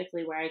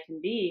geographically where I can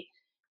be.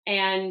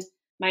 And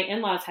my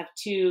in-laws have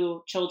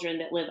 2 children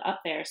that live up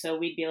there. So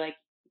we'd be like,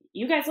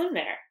 you guys live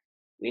there.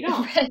 We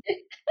don't.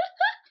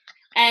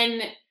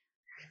 And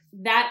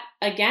that,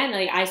 again,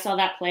 like, I saw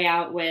that play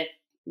out with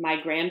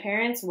my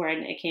grandparents,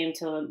 when it came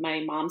to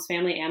my mom's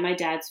family and my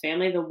dad's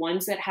family. The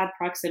ones that had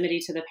proximity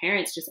to the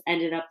parents just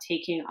ended up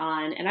taking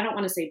on, and I don't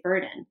want to say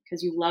burden,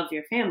 because you love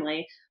your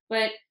family,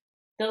 but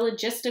the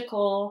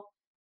logistical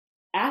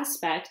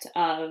aspect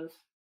of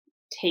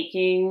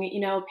taking,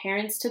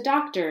 parents to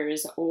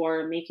doctors,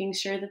 or making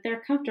sure that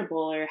they're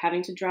comfortable, or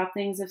having to drop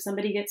things if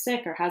somebody gets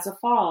sick or has a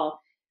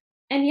fall.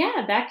 And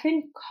yeah, that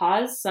can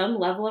cause some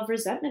level of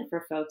resentment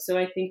for folks. So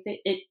I think that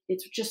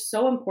it's just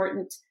so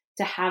important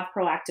to have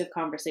proactive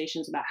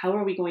conversations about how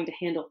are we going to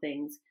handle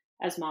things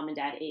as mom and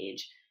dad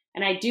age.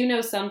 And I do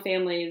know some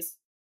families,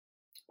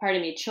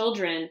 adult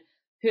children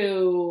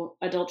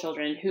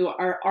who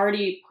are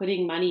already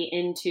putting money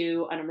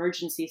into an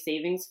emergency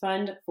savings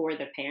fund for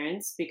their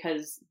parents,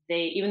 because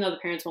even though the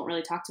parents won't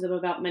really talk to them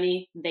about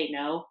money, they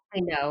know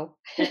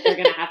that they're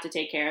going to have to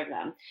take care of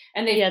them.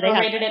 And they've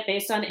prorated it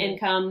based on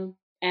income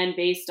and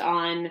based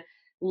on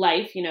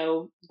life.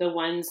 The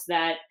ones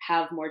that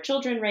have more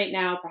children right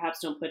now perhaps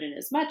don't put in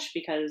as much,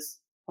 because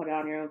put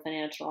on your own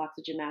financial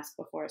oxygen mask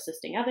before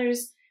assisting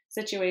others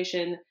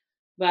situation.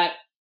 But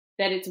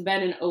that it's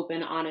been an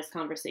open, honest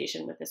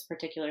conversation with this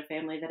particular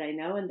family that I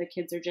know, and the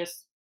kids are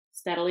just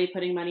steadily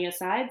putting money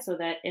aside so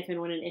that if and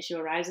when an issue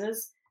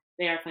arises,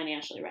 they are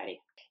financially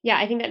ready. Yeah,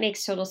 I think that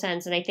makes total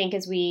sense. And I think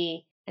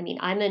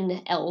I'm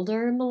an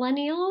elder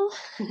millennial,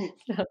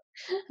 so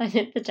I'm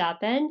at the top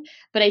end,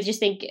 but I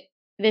just think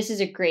this is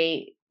a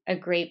great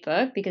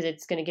book because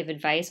it's going to give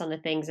advice on the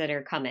things that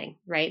are coming,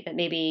 right? That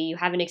maybe you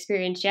haven't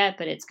experienced yet,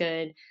 but it's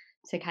good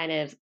to kind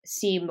of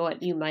see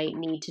what you might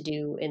need to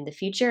do in the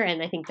future.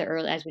 And I think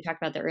as we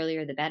talked about, the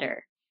earlier, the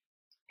better.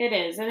 It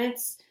is. And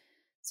it's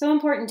so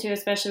important too,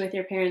 especially with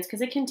your parents,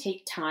 because it can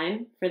take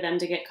time for them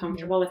to get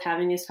comfortable with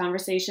having these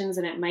conversations.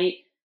 And it might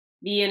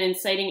be an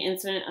inciting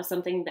incident of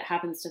something that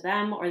happens to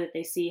them or that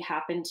they see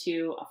happen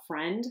to a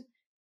friend.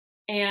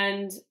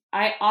 And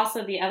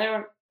the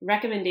other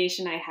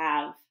recommendation I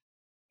have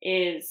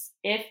is,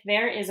 if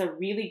there is a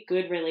really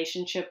good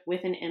relationship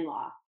with an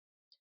in-law,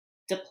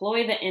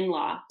 deploy the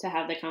in-law to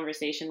have the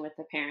conversation with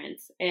the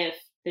parents if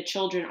the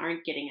children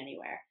aren't getting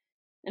anywhere.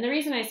 And the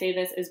reason I say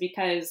this is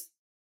because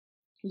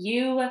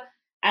you,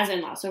 as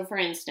in-law, so for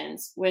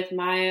instance, with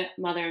my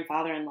mother and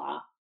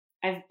father-in-law,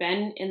 I've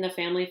been in the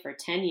family for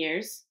 10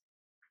 years.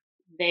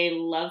 They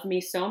love me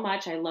so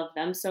much. I love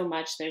them so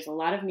much. There's a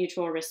lot of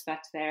mutual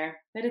respect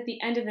there. But at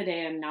the end of the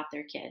day, I'm not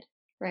their kid.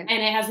 Right.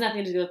 And it has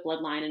nothing to do with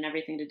bloodline and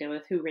everything to do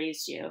with who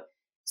raised you.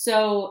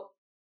 So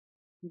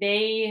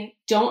they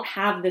don't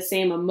have the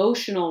same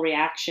emotional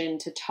reaction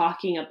to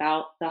talking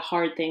about the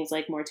hard things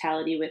like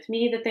mortality with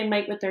me that they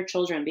might with their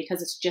children,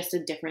 because it's just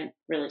a different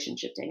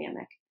relationship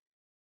dynamic.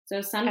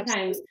 So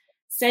sometimes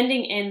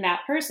sending in that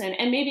person,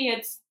 and maybe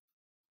it's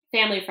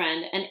family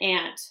friend, an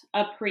aunt,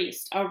 a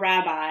priest, a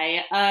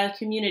rabbi, a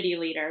community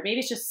leader, maybe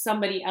it's just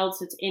somebody else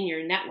that's in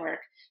your network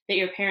that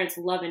your parents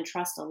love and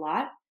trust a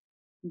lot,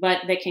 but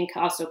that can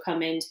also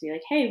come in to be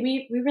like, hey,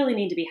 we really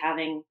need to be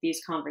having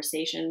these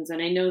conversations.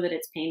 And I know that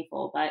it's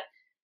painful, but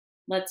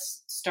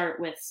let's start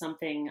with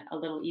something a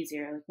little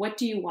easier. What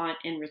do you want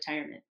in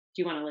retirement?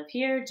 Do you want to live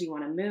here? Do you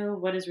want to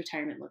move? What does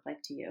retirement look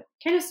like to you?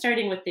 Kind of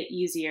starting with the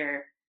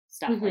easier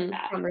stuff like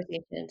that.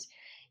 Conversations.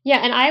 Yeah.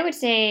 And I would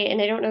say,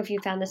 and I don't know if you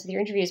found this with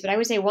your interviews, but I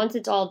would say once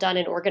it's all done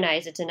and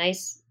organized, it's a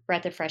nice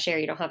breath of fresh air.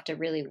 You don't have to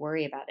really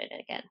worry about it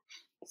again.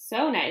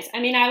 So nice. I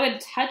mean, I would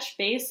touch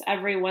base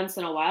every once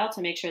in a while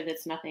to make sure that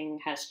nothing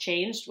has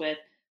changed with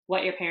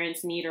what your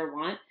parents need or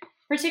want,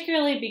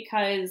 particularly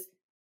because,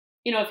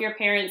 if your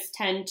parents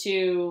tend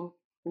to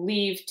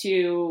leave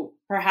to,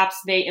 perhaps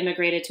they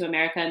immigrated to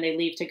America and they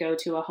leave to go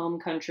to a home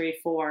country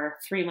for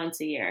 3 months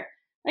a year,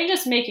 like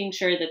just making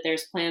sure that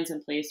there's plans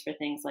in place for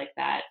things like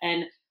that.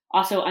 And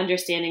also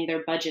understanding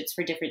their budgets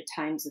for different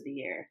times of the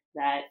year,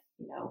 that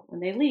when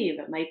they leave,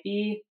 it might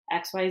be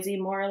XYZ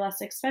more or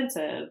less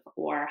expensive,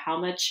 or how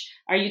much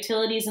are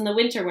utilities in the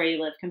winter where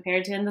you live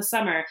compared to in the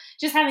summer,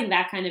 just having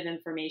that kind of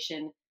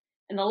information.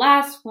 And the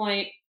last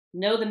point,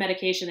 know the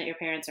medication that your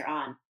parents are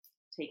on.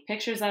 Take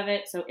pictures of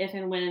it. So if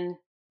and when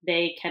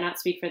they cannot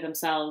speak for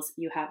themselves,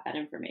 you have that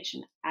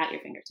information at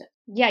your fingertip.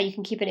 Yeah, you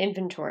can keep an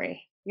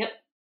inventory. Yep.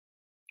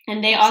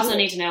 And they also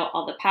need to know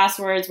all the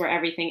passwords, where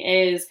everything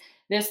is.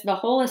 The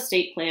whole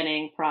estate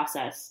planning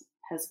process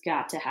has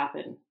got to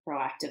happen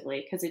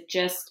proactively, because it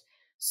just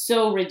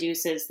so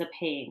reduces the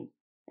pain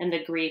and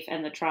the grief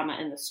and the trauma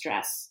and the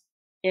stress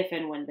if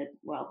and when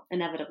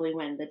inevitably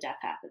when the death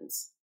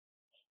happens.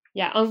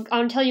 Yeah,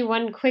 I'll tell you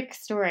one quick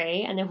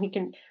story and then we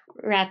can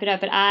wrap it up.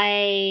 But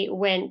I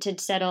went to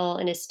settle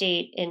an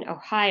estate in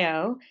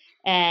Ohio,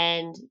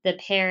 and the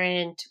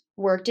parent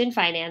worked in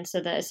finance.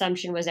 So the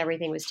assumption was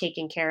everything was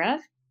taken care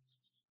of.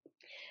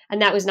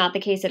 And that was not the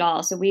case at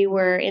all. So we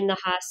were in the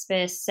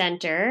hospice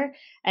center,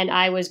 and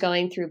I was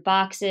going through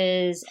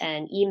boxes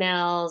and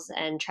emails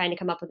and trying to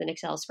come up with an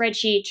Excel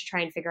spreadsheet to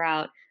try and figure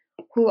out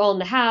who owned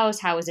the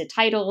house, how was it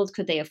titled,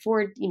 could they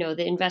afford,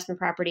 the investment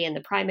property and the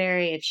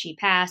primary if she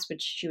passed,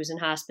 which she was in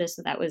hospice,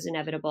 so that was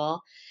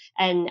inevitable.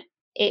 And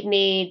it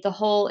made the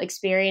whole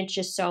experience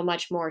just so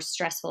much more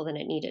stressful than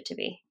it needed to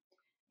be.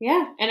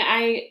 Yeah. And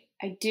I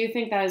do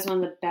think that is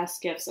one of the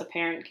best gifts a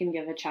parent can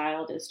give a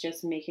child, is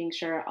just making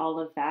sure all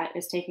of that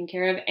is taken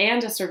care of,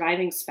 and a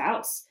surviving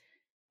spouse.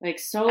 Like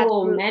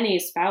Absolutely. Many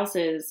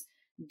spouses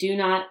do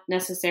not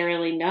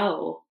necessarily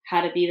know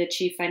how to be the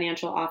chief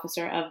financial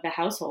officer of the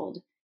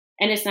household.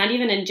 And it's not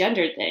even a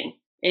gendered thing.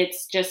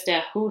 It's just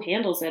who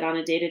handles it on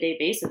a day-to-day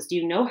basis. Do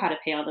you know how to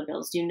pay all the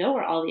bills? Do you know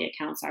where all the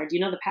accounts are? Do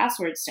you know the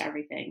passwords to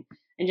everything?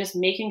 And just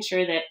making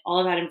sure that all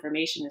of that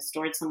information is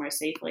stored somewhere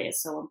safely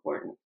is so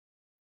important.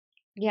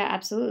 Yeah,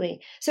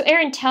 absolutely. So,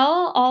 Erin,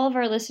 tell all of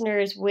our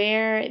listeners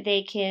where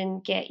they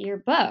can get your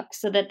book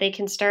so that they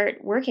can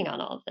start working on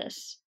all of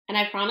this. And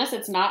I promise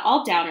it's not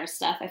all downer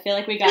stuff. I feel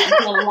like we got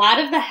into a lot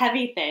of the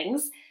heavy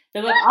things.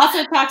 The book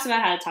also talks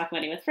about how to talk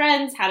money with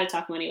friends, how to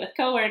talk money with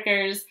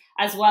coworkers,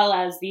 as well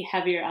as the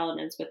heavier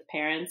elements with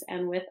parents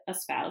and with a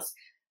spouse.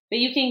 But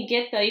you can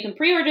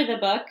pre-order the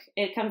book.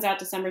 It comes out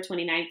December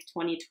 29th,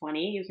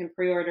 2020. You can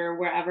pre-order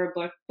wherever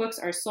books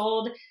are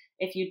sold.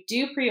 If you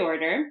do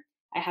pre-order,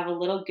 I have a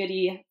little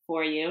goodie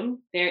for you.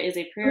 There is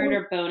a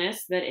pre-order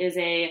bonus that is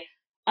a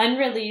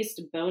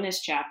unreleased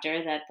bonus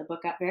chapter that the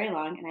book got very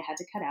long and I had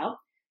to cut out.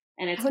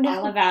 And it's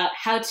all about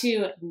how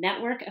to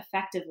network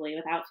effectively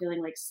without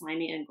feeling like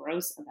slimy and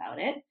gross about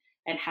it,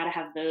 and how to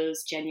have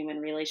those genuine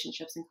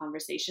relationships and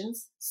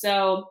conversations.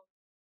 So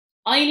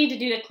all you need to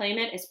do to claim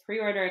it is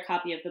pre-order a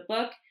copy of the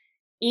book,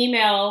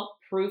 email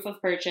proof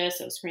of purchase,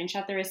 so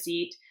screenshot the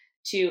receipt,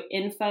 to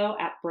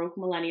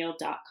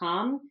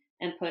info@brokemillennial.com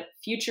and put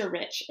Future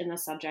Rich in the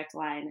subject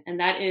line. And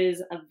that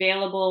is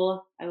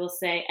available, I will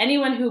say,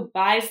 anyone who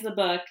buys the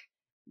book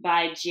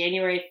by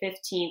January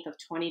 15th of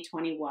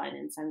 2021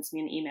 and sends me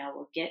an email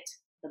will get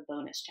the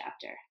bonus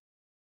chapter.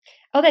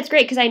 Oh, that's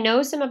great, because I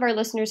know some of our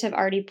listeners have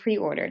already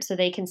pre-ordered, so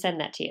they can send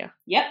that to you.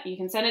 Yep, you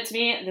can send it to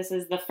me. This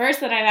is the first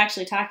that I'm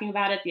actually talking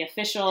about it. The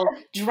official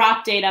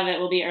drop date of it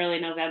will be early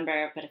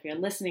November, but if you're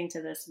listening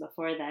to this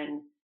before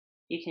then,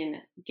 you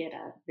can get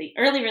the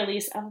early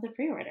release of the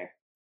pre-order.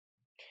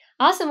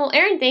 Awesome. Well,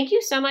 Erin, thank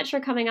you so much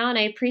for coming on.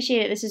 I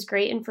appreciate it. This is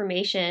great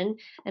information,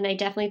 and I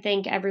definitely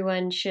think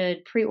everyone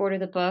should pre-order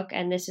the book,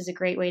 and this is a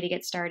great way to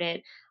get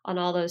started on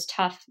all those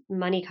tough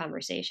money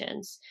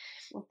conversations.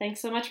 Well,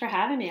 thanks so much for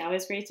having me.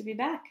 Always great to be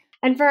back.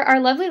 And for our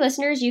lovely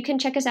listeners, you can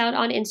check us out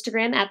on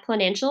Instagram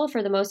 @Planancial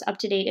for the most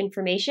up-to-date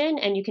information,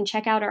 and you can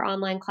check out our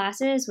online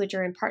classes, which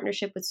are in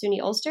partnership with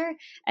SUNY Ulster,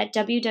 at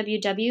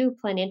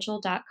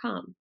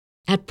www.planancial.com.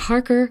 At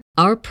Parker,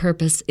 our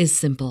purpose is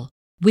simple.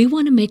 We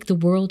want to make the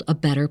world a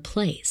better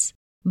place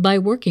by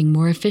working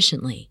more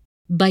efficiently,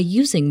 by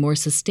using more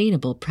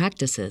sustainable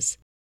practices,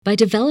 by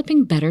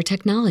developing better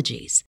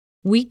technologies.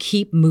 We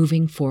keep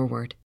moving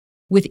forward.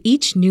 With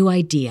each new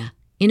idea,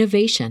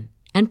 innovation,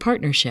 and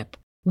partnership,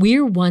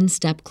 we're one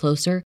step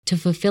closer to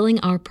fulfilling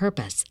our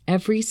purpose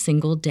every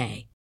single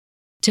day.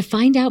 To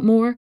find out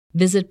more,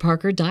 visit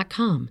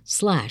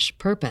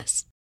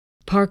parker.com/purpose.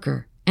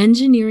 Parker,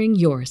 engineering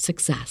your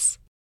success.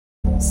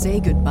 Say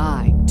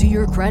goodbye to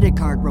your credit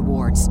card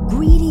rewards.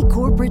 Greedy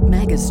corporate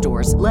mega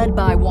stores, led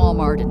by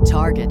Walmart and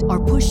Target,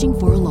 are pushing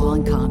for a law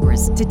in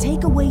Congress to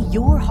take away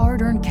your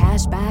hard-earned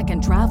cash back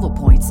and travel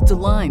points to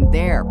line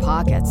their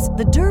pockets.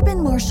 The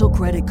Durbin-Marshall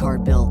credit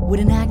card bill would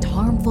enact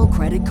harmful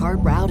credit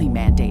card routing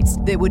mandates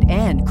that would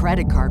end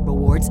credit card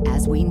rewards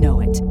as we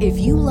know it. If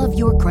you love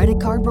your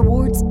credit card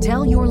rewards,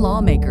 tell your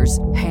lawmakers,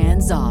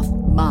 hands off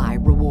my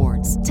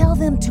rewards. Tell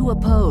them to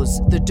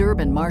oppose the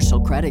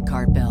Durbin-Marshall credit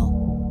card bill.